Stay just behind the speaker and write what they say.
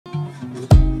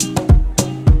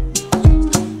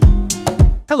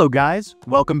Hello guys,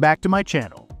 welcome back to my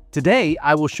channel. Today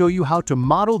I will show you how to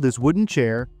model this wooden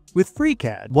chair with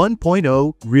FreeCAD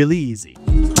 1.0 really easy.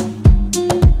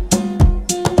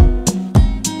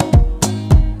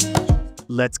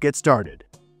 Let's get started.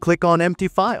 Click on Empty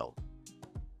File.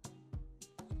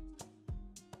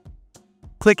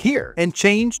 Click here and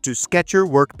change to Sketcher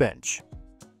Workbench.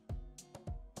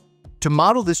 To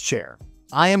model this chair,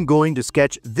 I am going to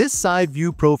sketch this side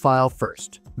view profile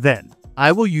first. Then,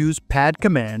 I will use Pad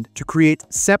command to create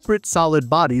separate solid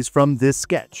bodies from this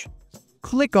sketch.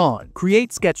 Click on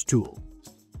Create Sketch Tool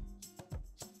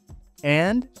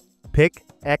and pick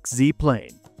XZ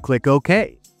Plane. Click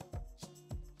OK.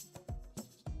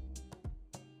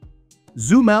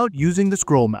 Zoom out using the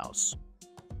scroll mouse.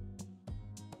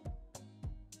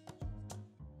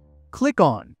 Click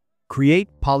on Create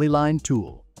Polyline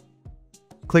Tool.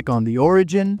 Click on the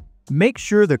origin. Make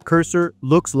sure the cursor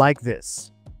looks like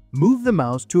this. Move the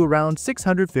mouse to around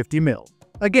 650 mm.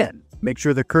 Again, make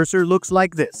sure the cursor looks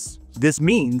like this. This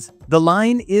means the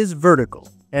line is vertical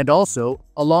and also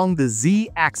along the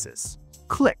Z-axis.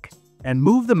 Click and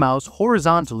move the mouse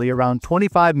horizontally around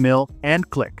 25 mm and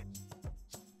click.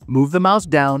 Move the mouse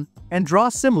down and draw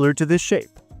similar to this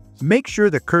shape. Make sure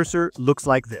the cursor looks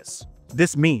like this.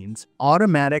 This means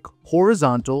automatic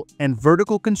horizontal and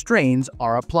vertical constraints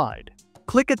are applied.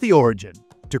 Click at the origin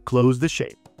to close the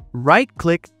shape.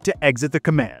 Right-click to exit the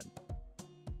command.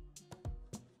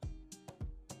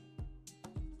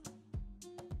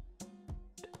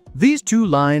 These two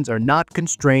lines are not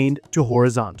constrained to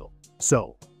horizontal,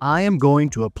 so I am going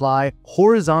to apply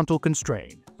horizontal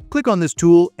constraint. Click on this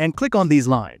tool and click on these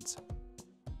lines.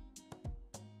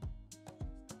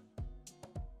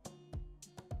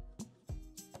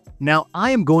 Now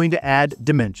I am going to add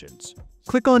dimensions.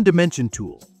 Click on Dimension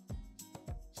tool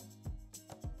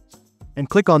and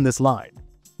click on this line.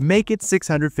 Make it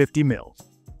 650 mm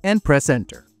and press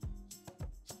Enter.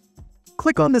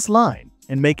 Click on this line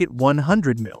and make it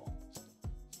 100 mm.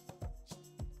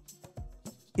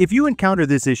 If you encounter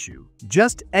this issue,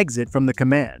 just exit from the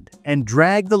command and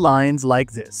drag the lines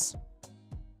like this.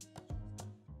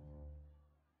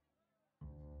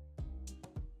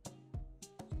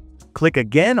 Click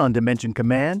again on Dimension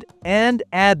command and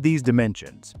add these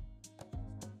dimensions.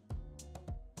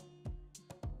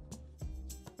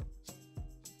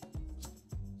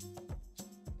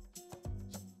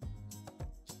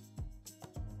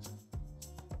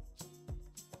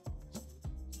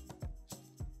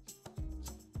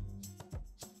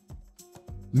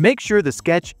 Make sure the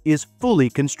sketch is fully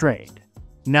constrained.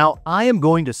 Now I am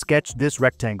going to sketch this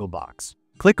rectangle box.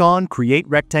 Click on Create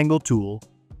Rectangle tool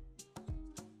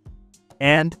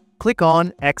and click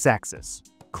on X-axis.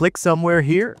 Click somewhere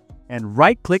here and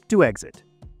right-click to exit.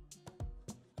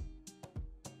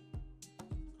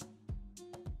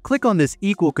 Click on this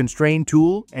Equal Constraint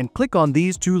tool and click on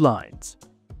these two lines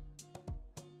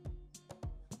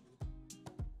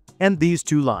and these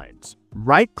two lines.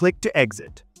 Right-click to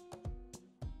exit.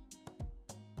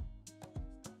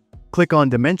 Click on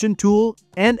Dimension tool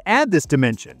and add this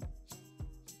dimension.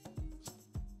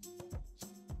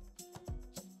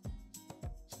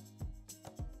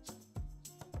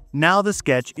 Now the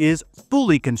sketch is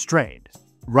fully constrained.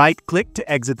 Right-click to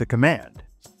exit the command.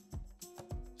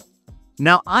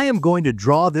 Now I am going to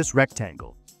draw this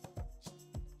rectangle.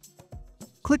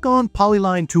 Click on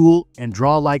Polyline tool and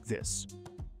draw like this.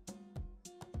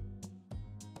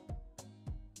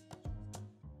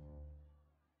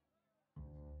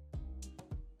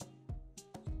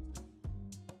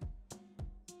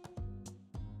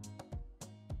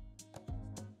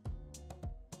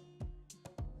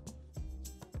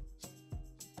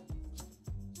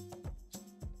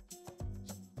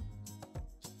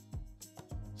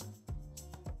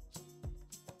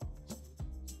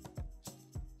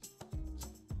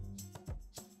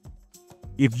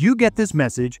 If you get this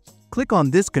message, click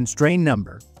on this constraint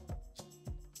number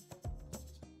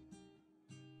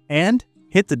and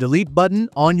hit the delete button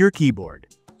on your keyboard.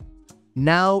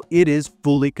 Now it is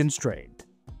fully constrained.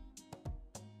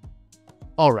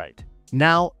 Alright,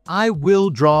 now I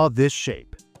will draw this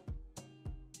shape.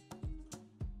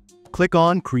 Click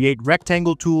on Create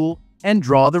Rectangle tool and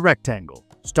draw the rectangle,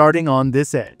 starting on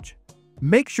this edge.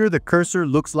 Make sure the cursor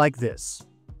looks like this.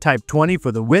 Type 20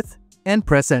 for the width and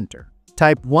press Enter.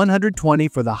 Type 120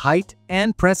 for the height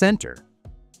and press Enter.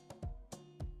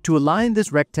 To align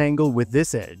this rectangle with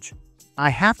this edge,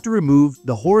 I have to remove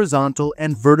the horizontal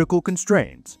and vertical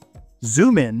constraints.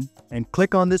 Zoom in and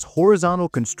click on this horizontal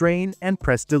constraint and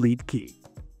press Delete key.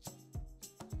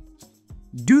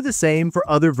 Do the same for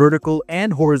other vertical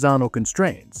and horizontal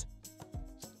constraints.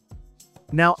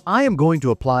 Now I am going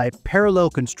to apply parallel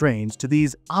constraints to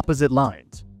these opposite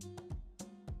lines.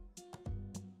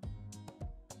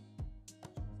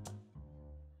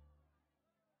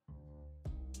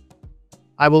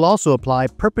 I will also apply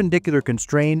perpendicular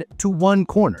constraint to one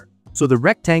corner, so the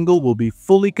rectangle will be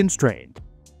fully constrained.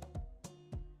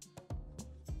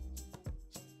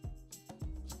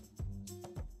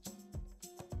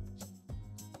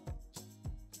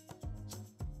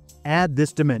 Add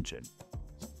this dimension.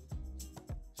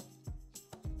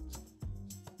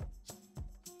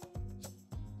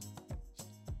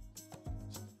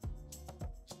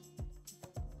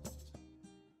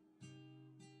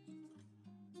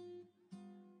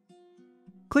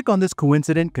 Click on this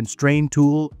coincident constrain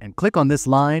tool and click on this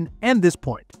line and this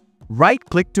point.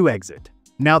 Right-click to exit.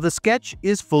 Now the sketch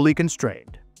is fully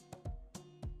constrained.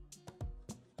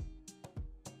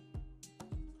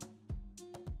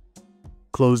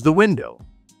 Close the window.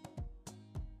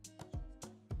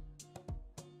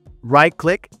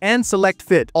 Right-click and select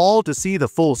Fit All to see the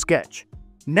full sketch.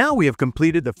 Now we have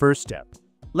completed the first step.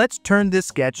 Let's turn this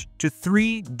sketch to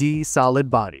 3D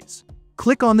solid bodies.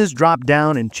 Click on this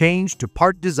drop-down and change to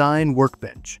Part Design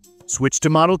Workbench. Switch to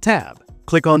Model tab.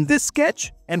 Click on this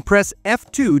sketch and press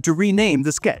F2 to rename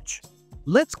the sketch.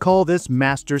 Let's call this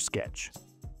Master Sketch.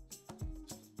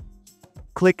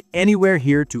 Click anywhere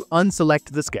here to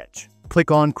unselect the sketch. Click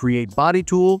on Create Body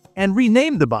tool and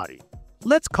rename the body.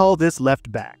 Let's call this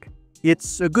Left Back.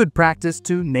 It's a good practice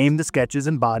to name the sketches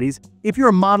and bodies if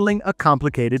you're modeling a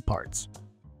complicated parts.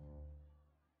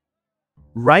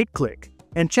 Right-click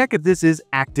and check if this is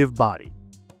Active Body.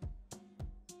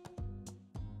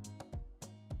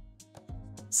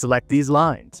 Select these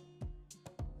lines.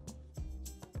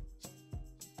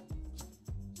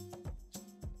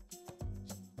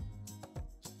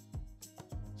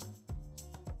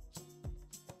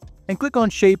 And click on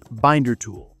Shape Binder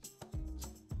tool.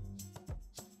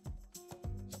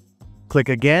 Click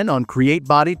again on Create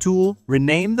Body tool,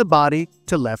 rename the body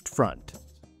to Left Front.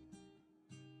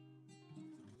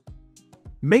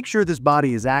 Make sure this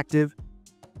body is active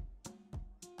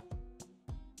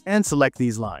and select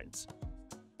these lines.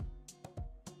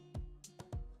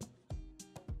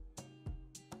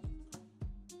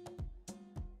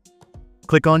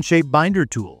 Click on Shape Binder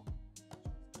tool.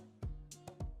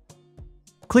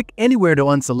 Click anywhere to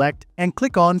unselect and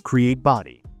click on Create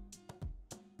Body.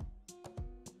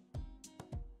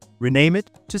 Rename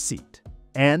it to Seat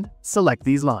and select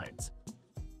these lines.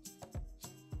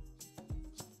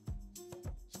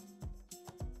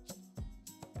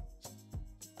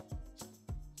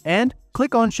 And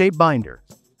click on Shape Binder.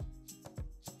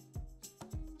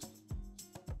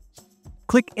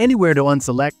 Click anywhere to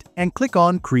unselect and click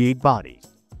on Create Body.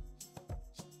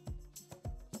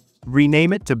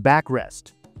 Rename it to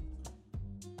Backrest.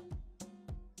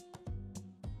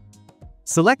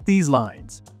 Select these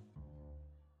lines.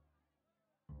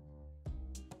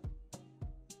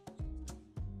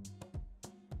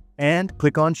 And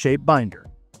click on Shape Binder.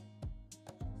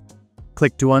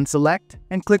 Click to unselect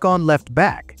and click on Left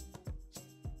Back.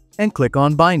 And click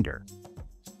on Binder.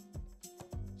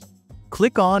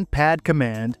 Click on Pad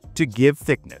command to give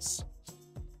thickness.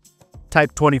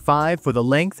 Type 25 for the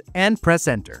length and press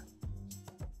Enter.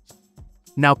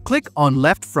 Now click on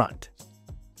Left Front.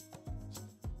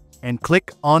 And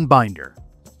click on Binder.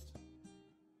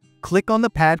 Click on the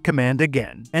Pad command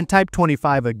again and type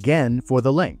 25 again for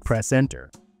the length. Press Enter.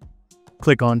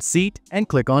 Click on Seat and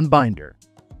click on Binder.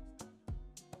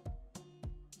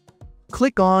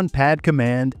 Click on Pad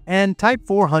command and type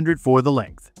 400 for the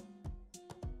length.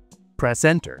 Press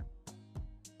Enter.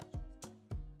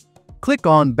 Click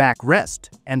on Backrest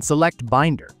and select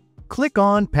Binder. Click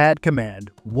on Pad command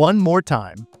one more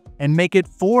time and make it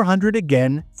 400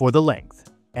 again for the length,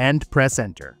 and press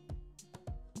Enter.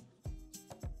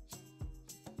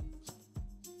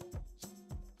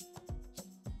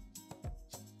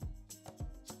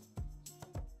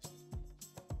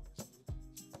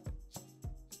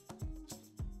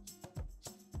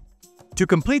 To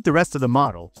complete the rest of the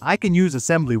model, I can use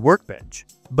Assembly Workbench,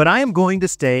 but I am going to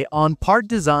stay on Part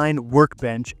Design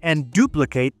Workbench and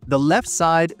duplicate the left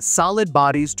side solid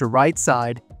bodies to right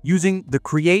side using the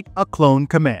Create a Clone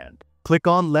command. Click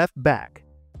on Left Back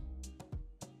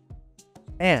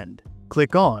and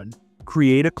click on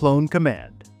Create a Clone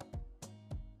command.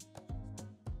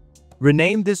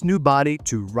 Rename this new body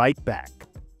to Right Back.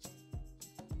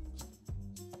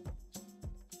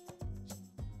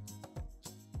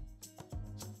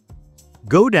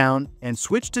 Go down and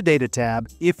switch to Data tab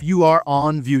if you are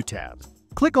on View tab.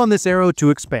 Click on this arrow to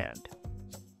expand.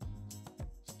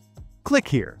 Click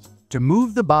here to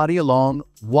move the body along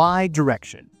Y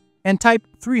direction. and type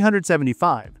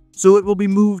 375 so it will be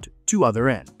moved to other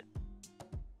end.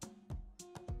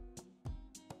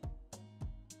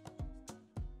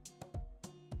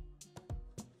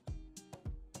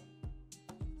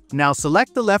 Now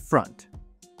select the left front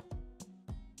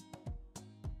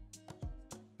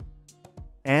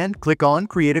and click on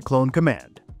Create a Clone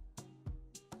command.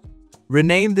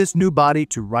 Rename this new body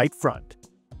to right front.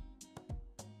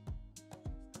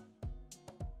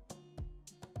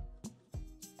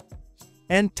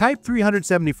 And type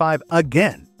 375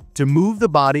 again to move the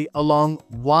body along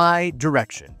Y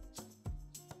direction.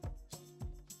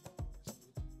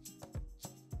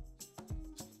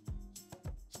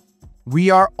 We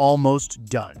are almost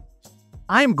done.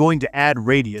 I am going to add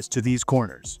radius to these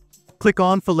corners. Click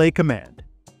on Fillet command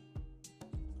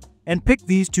and pick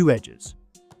these two edges.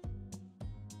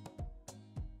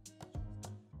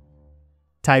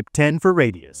 Type 10 for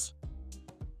radius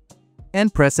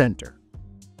and press Enter.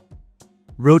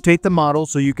 Rotate the model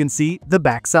so you can see the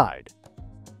back side.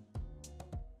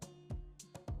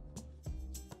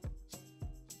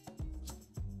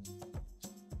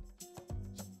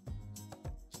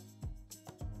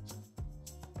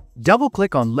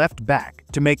 Double-click on left back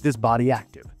to make this body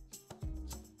active.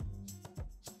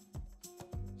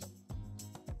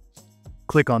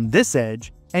 Click on this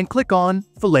edge and click on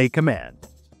Fillet command.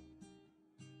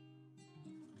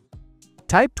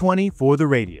 Type 20 for the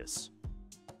radius.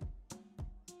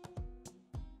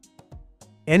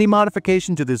 Any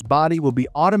modification to this body will be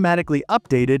automatically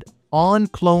updated on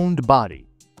cloned body.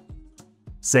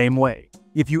 Same way,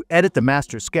 if you edit the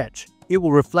master sketch, it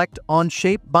will reflect on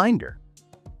Shape Binder.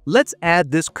 Let's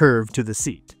add this curve to the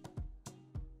seat.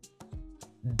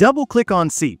 Double-click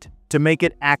on Seat to make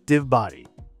it active body.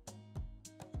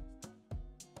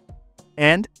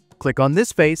 And click on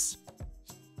this face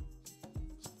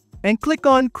and click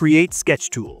on Create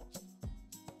Sketch Tool.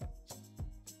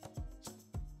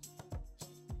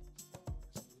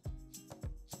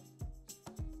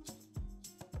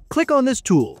 Click on this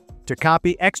tool to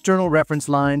copy external reference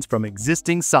lines from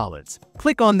existing solids.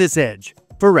 Click on this edge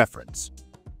for reference.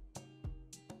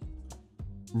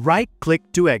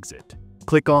 Right-click to exit.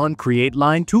 Click on Create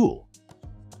Line tool.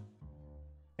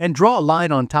 And draw a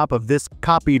line on top of this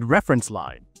copied reference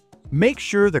line. Make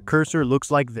sure the cursor looks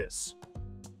like this.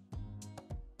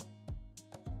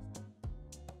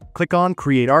 Click on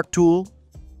Create Arc tool.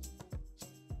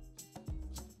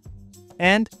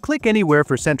 And click anywhere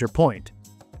for center point.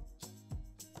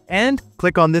 And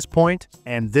click on this point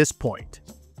and this point.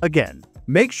 Again,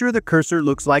 make sure the cursor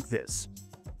looks like this.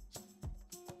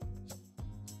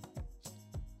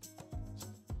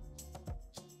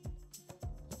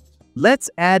 Let's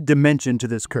add dimension to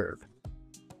this curve.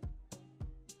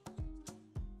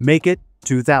 Make it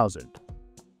 2000.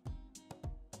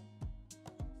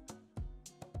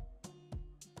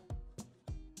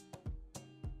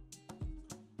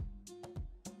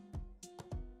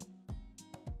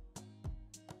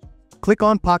 Click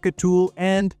on Pocket tool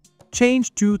and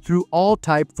change to Through All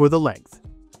type for the length.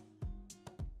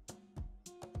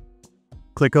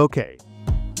 Click OK.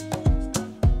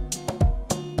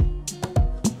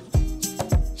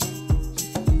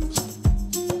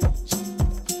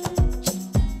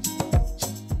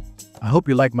 I hope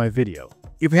you liked my video.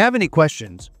 If you have any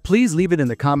questions, please leave it in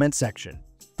the comment section.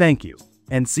 Thank you,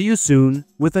 and see you soon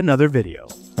with another video.